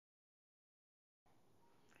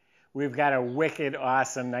We've got a wicked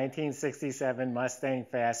awesome 1967 Mustang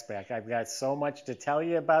Fastback. I've got so much to tell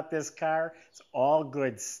you about this car. It's all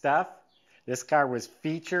good stuff. This car was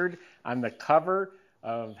featured on the cover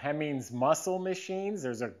of Hemmings Muscle Machines.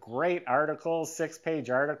 There's a great article, 6-page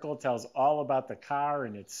article, tells all about the car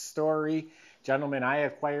and its story. Gentleman I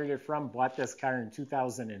acquired it from bought this car in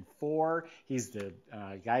 2004. He's the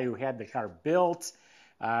guy who had the car built.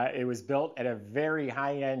 It was built at a very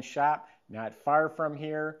high-end shop not far from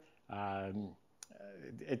here.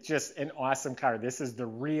 It's just an awesome car. This is the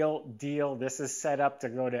real deal. This is set up to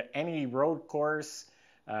go to any road course,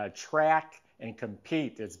 track, and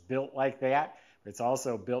compete. It's built like that. It's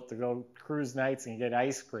also built to go cruise nights and get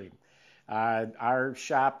ice cream. Our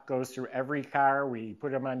shop goes through every car. We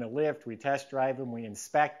put them on the lift. We test drive them. We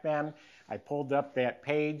inspect them. I pulled up that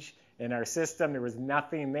page in our system. There was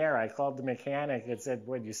nothing there. I called the mechanic and said,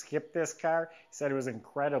 "Would you skip this car?" He said it was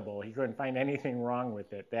incredible. He couldn't find anything wrong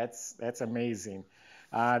with it. That's amazing.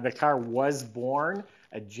 The car was born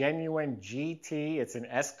a genuine GT. It's an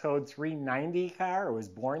S code 390 car. It was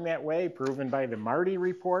born that way, proven by the Marti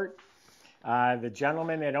Report. The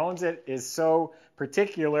gentleman that owns it is so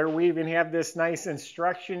particular. We even have this nice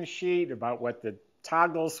instruction sheet about what the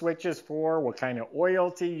toggle switch is for, what kind of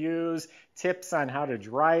oil to use, tips on how to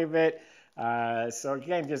drive it. So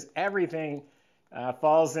again, just everything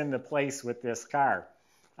falls into place with this car.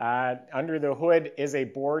 Under the hood is a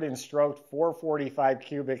bored and stroked 445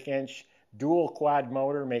 cubic inch dual quad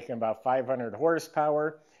motor making about 500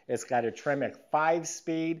 horsepower. It's got a Tremec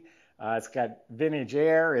 5-speed. It's got vintage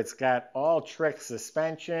air. It's got all trick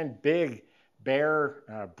suspension, big bare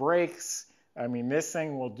brakes. I mean, this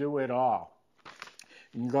thing will do it all.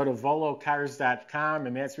 You can go to volocars.com,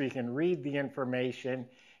 and that's where you can read the information,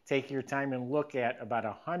 take your time and look at about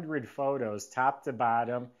 100 photos top to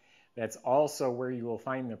bottom. That's also where you will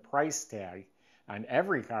find the price tag on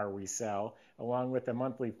every car we sell, along with the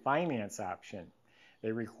monthly finance option.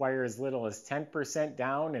 They require as little as 10%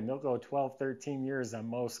 down, and they'll go 12, 13 years on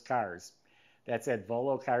most cars. That's at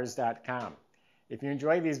volocars.com. If you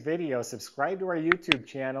enjoy these videos, subscribe to our YouTube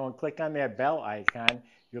channel and click on that bell icon.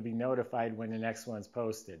 You'll be notified when the next one's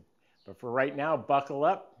posted. But for right now, buckle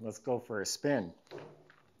up. Let's go for a spin.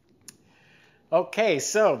 Okay,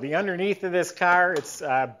 so the underneath of this car, it's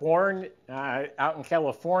born out in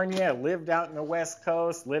California, lived out in the West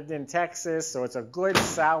Coast, lived in Texas, so it's a good,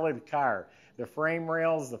 solid car. The frame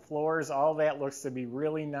rails, the floors, all that looks to be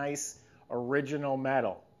really nice, original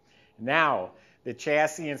metal. Now, the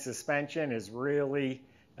chassis and suspension is really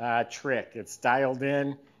trick. It's dialed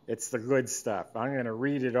in. It's the good stuff. I'm going to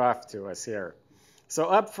read it off to us here. So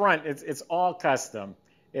up front, it's all custom.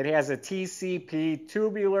 It has a TCP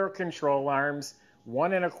tubular control arms,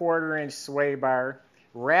 1 1/4 inch sway bar,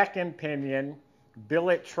 rack and pinion,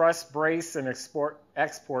 billet truss brace and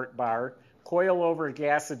export bar, coil-over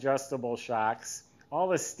gas adjustable shocks, all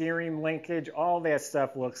the steering linkage, all that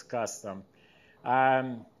stuff looks custom.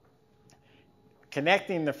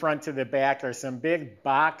 Connecting the front to the back are some big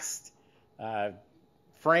boxed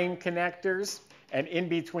frame connectors, and in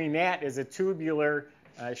between that is a tubular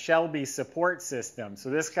Shelby support system.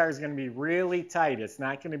 So this car is going to be really tight. It's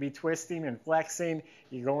not going to be twisting and flexing.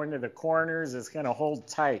 You go into the corners, it's going to hold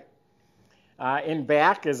tight. In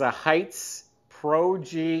back is a Heights Pro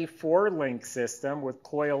G 4-link system with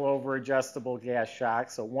coil-over adjustable gas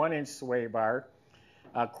shocks, a 1-inch sway bar,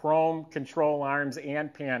 chrome control arms,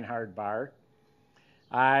 and panhard bar.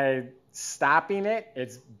 Stopping it,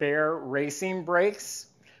 it's bare racing brakes,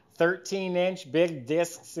 13-inch big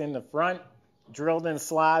discs in the front, drilled and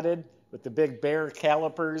slotted with the big bare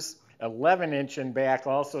calipers, 11-inch in back,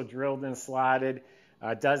 also drilled and slotted.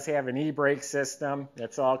 Does have an e-brake system.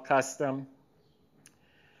 That's all custom.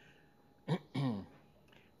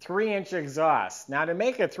 3-inch exhaust. Now, to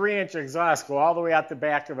make a 3-inch exhaust go all the way out the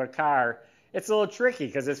back of a car, it's a little tricky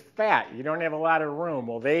because it's fat. You don't have a lot of room.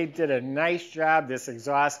 Well, they did a nice job. This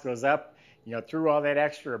exhaust goes up, through all that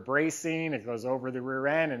extra bracing. It goes over the rear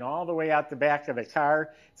end and all the way out the back of the car.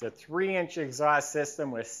 It's a 3-inch exhaust system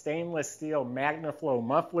with stainless steel MagnaFlow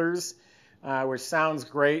mufflers, which sounds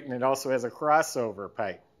great, and it also has a crossover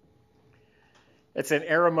pipe. It's an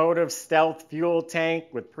Aeromotive Stealth fuel tank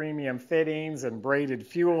with premium fittings and braided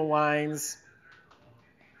fuel lines.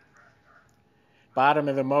 Bottom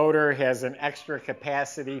of the motor has an extra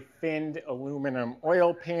capacity finned aluminum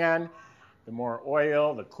oil pan. The more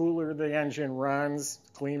oil, the cooler the engine runs,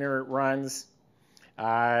 cleaner it runs.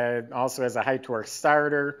 It also has a high torque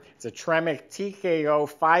starter. It's a Tremec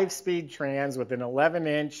TKO 5-speed trans with an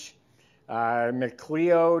 11-inch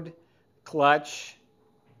McLeod clutch.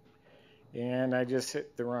 And I just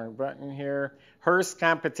hit the wrong button here. Hurst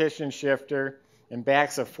competition shifter. and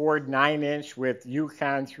back's a Ford 9-inch with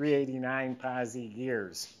Yukon 389 posi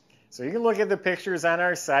gears. So you can look at the pictures on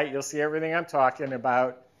our site. You'll see everything I'm talking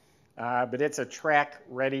about, but it's a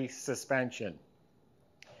track-ready suspension.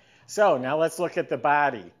 So now let's look at the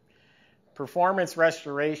body. Performance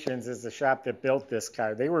Restorations is the shop that built this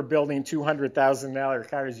car. They were building $200,000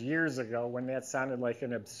 cars years ago when that sounded like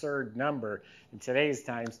an absurd number. In today's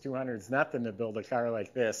times, 200 is nothing to build a car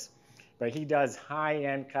like this. But he does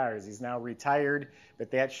high-end cars. He's now retired,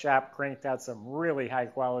 but that shop cranked out some really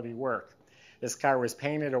high-quality work. This car was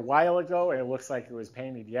painted a while ago, and it looks like it was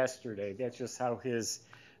painted yesterday. That's just how his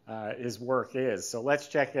work is. So let's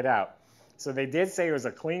check it out. So they did say it was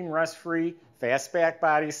a clean, rust-free, fastback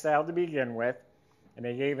body style to begin with, and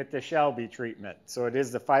they gave it the Shelby treatment. So it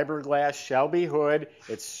is the fiberglass Shelby hood.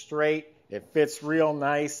 It's straight. It fits real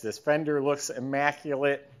nice. This fender looks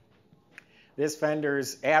immaculate. This fender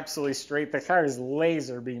is absolutely straight. The car is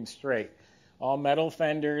laser beam straight. All metal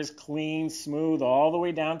fenders, clean, smooth, all the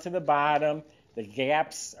way down to the bottom. The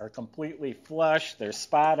gaps are completely flush. They're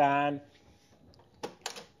spot on.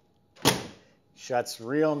 Shuts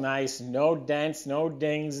real nice, no dents, no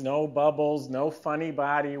dings, no bubbles, no funny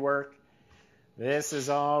body work. This is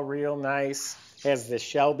all real nice. Has the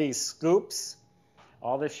Shelby scoops.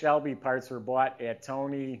 All the Shelby parts were bought at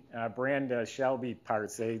Tony Branda Shelby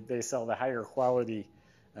parts. They sell the higher quality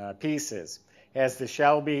pieces. Has the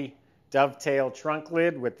Shelby dovetail trunk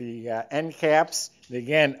lid with the end caps.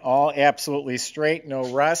 Again, all absolutely straight,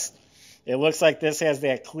 no rust. It looks like this has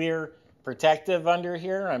that clear protective under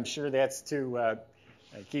here. I'm sure that's to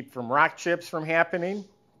keep from rock chips from happening.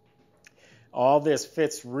 All this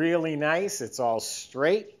fits really nice. It's all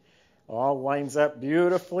straight. All lines up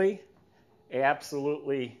beautifully.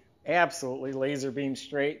 Absolutely laser beam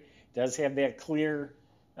straight. Does have that clear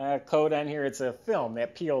coat on here. It's a film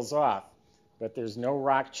that peels off, but there's no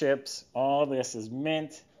rock chips. All this is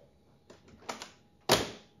mint.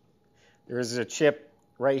 There's a chip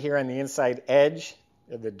right here on the inside edge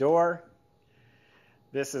of the door.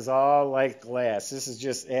 This is all like glass. This is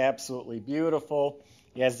just absolutely beautiful.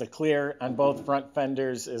 He has the clear on both front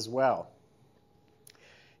fenders as well.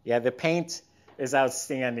 Yeah, the paint is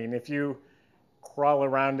outstanding. If you crawl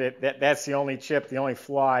around it, that's the only chip, the only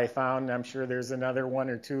flaw I found. I'm sure there's another one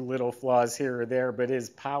or two little flaws here or there, but it is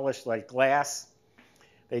polished like glass.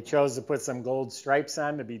 They chose to put some gold stripes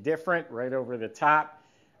on to be different right over the top.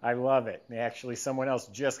 I love it. Actually, someone else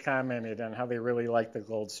just commented on how they really like the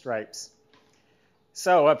gold stripes.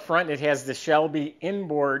 So up front, it has the Shelby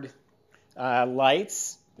inboard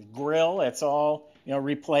lights, the grill. That's all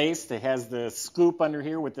replaced. It has the scoop under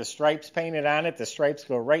here with the stripes painted on it. The stripes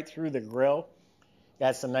go right through the grill.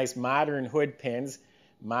 Got some nice modern hood pins,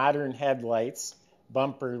 modern headlights.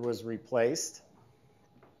 Bumper was replaced.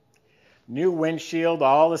 New windshield.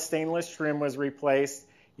 All the stainless trim was replaced.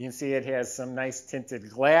 You can see it has some nice tinted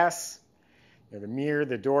glass. The mirror,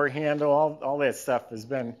 the door handle, all that stuff has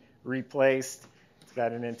been replaced. It's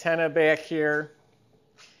got an antenna back here.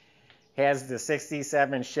 Has the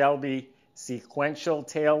 67 Shelby sequential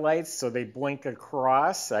taillights, so they blink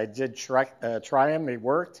across. I did try them. They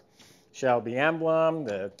worked. Shelby emblem,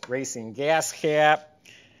 the racing gas cap.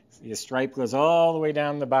 The stripe goes all the way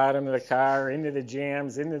down the bottom of the car, into the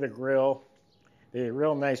jambs, into the grill. They did a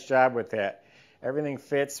real nice job with that. Everything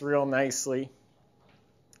fits real nicely.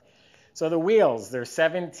 So the wheels, they're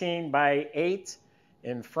 17 by 8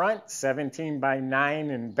 in front, 17 by 9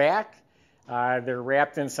 in back. They're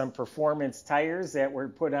wrapped in some performance tires that were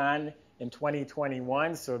put on in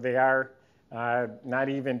 2021, so they are not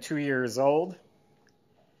even 2 years old.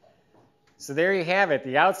 So there you have it.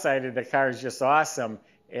 The outside of the car is just awesome.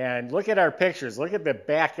 And look at our pictures. Look at the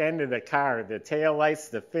back end of the car, the tail lights,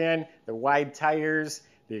 the fin, the wide tires,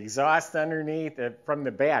 the exhaust underneath. From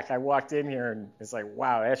the back, I walked in here and it's like,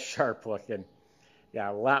 wow, that's sharp looking. Yeah,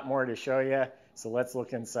 a lot more to show you. So let's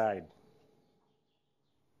look inside.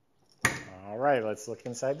 All right, let's look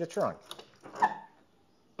inside the trunk.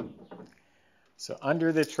 So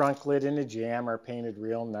under the trunk lid and the jam are painted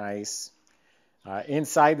real nice.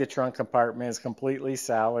 Inside the trunk compartment is completely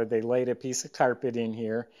solid. They laid a piece of carpet in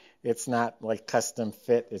here. It's not like custom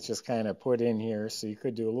fit. It's just kind of put in here, so you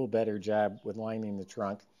could do a little better job with lining the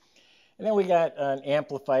trunk. And then we got an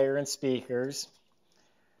amplifier and speakers.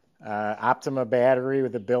 Optima battery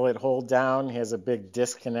with a billet hold down. Has a big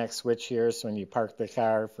disconnect switch here, so when you park the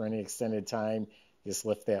car for any extended time, you just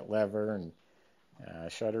lift that lever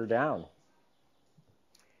and shut her down.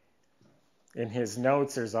 In his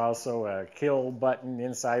notes, there's also a kill button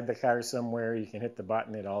inside the car somewhere. You can hit the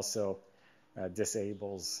button. It also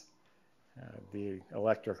disables the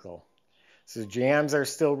electrical. So jams are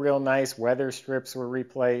still real nice. Weather strips were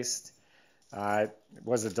replaced. It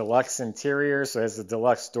was a deluxe interior, so it has the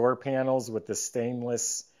deluxe door panels with the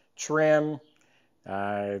stainless trim.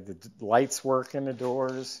 The lights work in the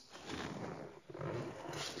doors.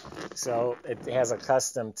 So it has a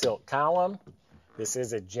custom tilt column. This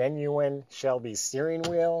is a genuine Shelby steering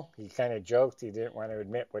wheel. He kind of joked he didn't want to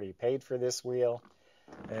admit what he paid for this wheel.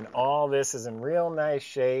 And all this is in real nice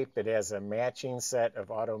shape. It has a matching set of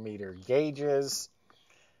autometer gauges.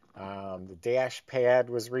 The dash pad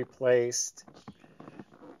was replaced.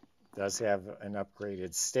 Does have an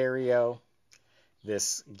upgraded stereo.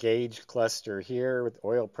 This gauge cluster here with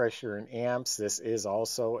oil pressure and amps. This is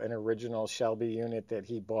also an original Shelby unit that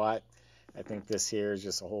he bought. I think this here is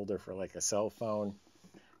just a holder for like a cell phone.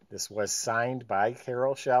 This was signed by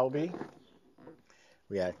Carol Shelby.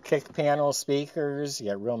 We got kick panel speakers.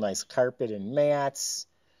 You got real nice carpet and mats.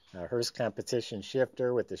 Hearst competition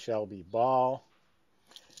shifter with the Shelby ball.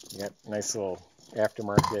 You got nice little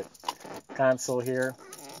aftermarket console here.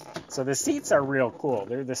 So the seats are real cool.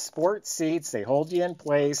 They're the sport seats. They hold you in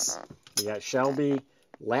place. You got Shelby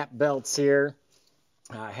lap belts here,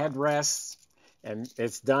 headrests, and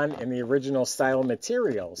it's done in the original style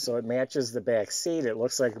material. So it matches the back seat. It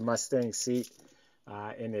looks like a Mustang seat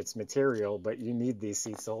in its material, but you need these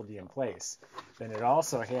seats to hold you in place. Then it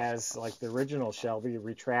also has, like the original Shelby,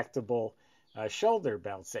 retractable shoulder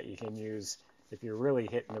belts that you can use if you're really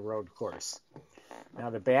hitting the road course. Now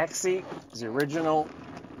the back seat is the original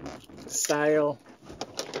style.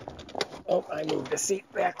 Oh, I moved the seat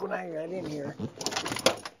back when I got in here.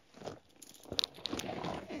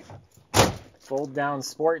 Fold down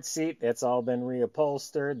sport seat, that's all been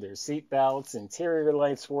reupholstered. There's seat belts, interior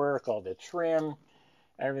lights work, all the trim.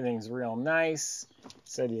 Everything's real nice.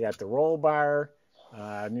 So you got the roll bar,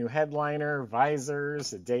 new headliner,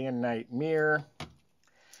 visors, a day and night mirror.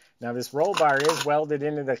 Now this roll bar is welded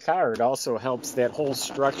into the car. It also helps that whole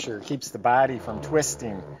structure, keeps the body from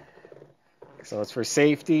twisting. So it's for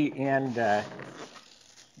safety, and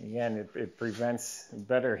again, it prevents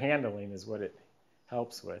better handling is what it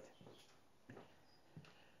helps with.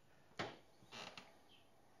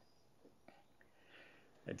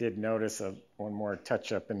 I did notice one more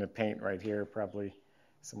touch up in the paint right here. Probably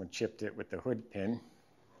someone chipped it with the hood pin.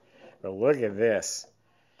 But look at this.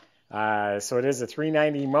 So it is a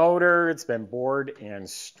 390 motor. It's been bored and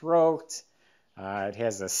stroked. It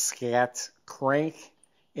has a scat crank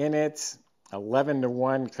in it,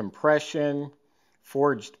 11-to-1 compression,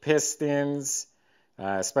 forged pistons,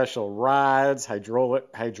 special rods,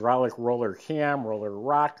 hydraulic roller cam, roller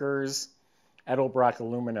rockers, Edelbrock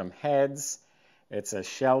aluminum heads. It's a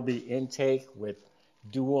Shelby intake with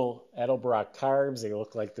dual Edelbrock carbs. They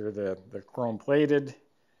look like they're the chrome-plated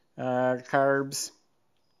carbs.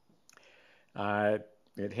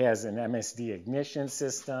 It has an MSD ignition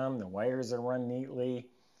system. The wires are run neatly.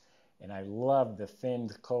 And I love the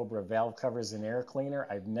finned Cobra valve covers and air cleaner.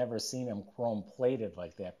 I've never seen them chrome-plated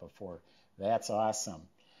like that before. That's awesome.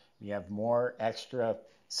 You have more extra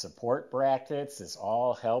support brackets. This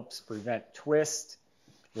all helps prevent twist.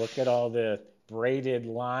 Look at all the braided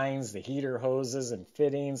lines, the heater hoses and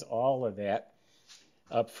fittings, all of that.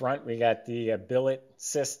 Up front, we got the billet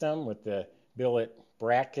system with the billet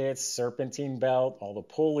brackets, serpentine belt, all the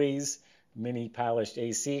pulleys, mini polished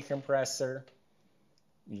AC compressor.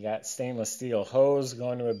 You got stainless steel hose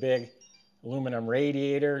going to a big aluminum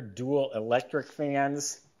radiator, dual electric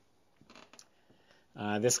fans.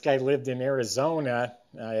 This guy lived in Arizona.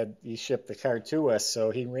 He shipped the car to us,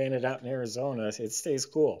 so he ran it out in Arizona. It stays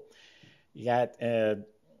cool. You got,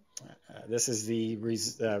 this is the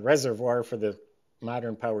reservoir for the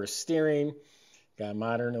modern power steering. Got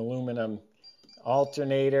modern aluminum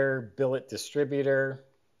alternator, billet distributor,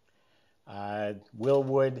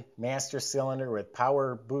 Willwood master cylinder with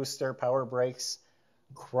power booster, power brakes,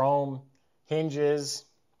 chrome hinges,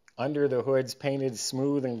 under the hood's painted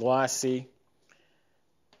smooth and glossy.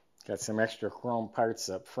 Got some extra chrome parts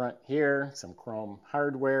up front here, some chrome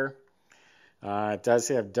hardware. It does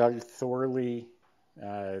have Doug Thorley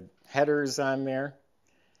headers on there.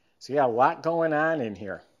 So yeah, a lot going on in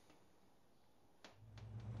here.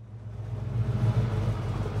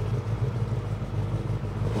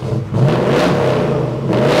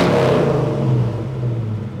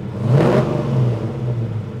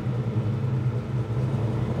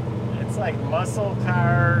 It's like muscle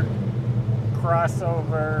car,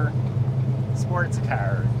 crossover, sports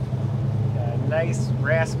car. Nice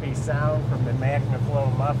raspy sound from the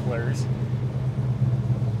MagnaFlow mufflers.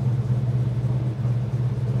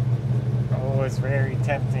 Oh, it's very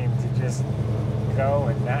tempting to just go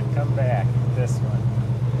and not come back with this one.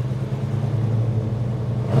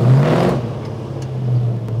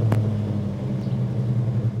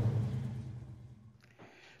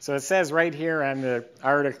 So it says right here on the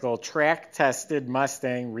article, track-tested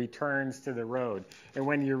Mustang returns to the road. And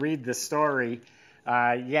when you read the story,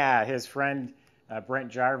 yeah, his friend Brent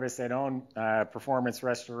Jarvis that owned Performance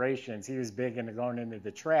Restorations, he was big into going into the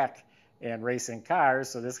track and racing cars.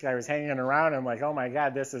 So this guy was hanging around him like, oh my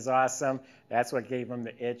God, this is awesome. That's what gave him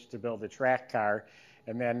the itch to build a track car.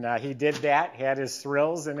 And then he did that, had his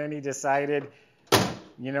thrills, and then he decided,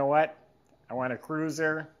 you know what? I want a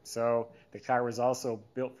cruiser. So the car was also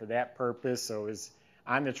built for that purpose. So it was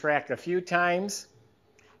on the track a few times.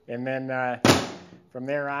 And then from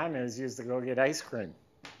there on, it was used to go get ice cream.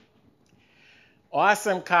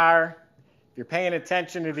 Awesome car. If you're paying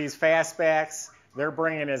attention to these fastbacks, they're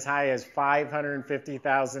bringing as high as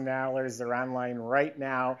 $550,000. They're online right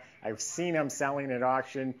now. I've seen them selling at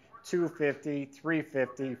auction $250,000,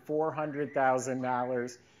 $350,000,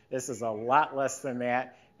 $400,000. This is a lot less than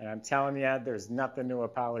that. And I'm telling you, there's nothing to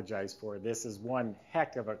apologize for. This is one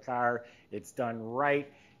heck of a car. It's done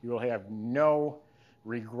right. You will have no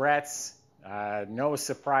regrets, no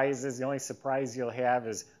surprises. The only surprise you'll have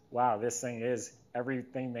is, wow, this thing is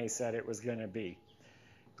everything they said it was going to be.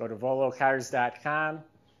 Go to volocars.com.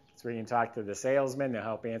 That's where you can talk to the salesman. They'll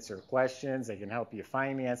help answer questions. They can help you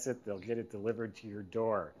finance it. They'll get it delivered to your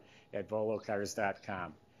door at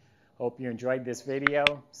volocars.com. Hope you enjoyed this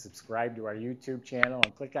video. Subscribe to our YouTube channel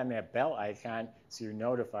and click on that bell icon so you're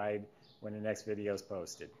notified when the next video is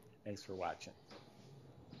posted. Thanks for watching.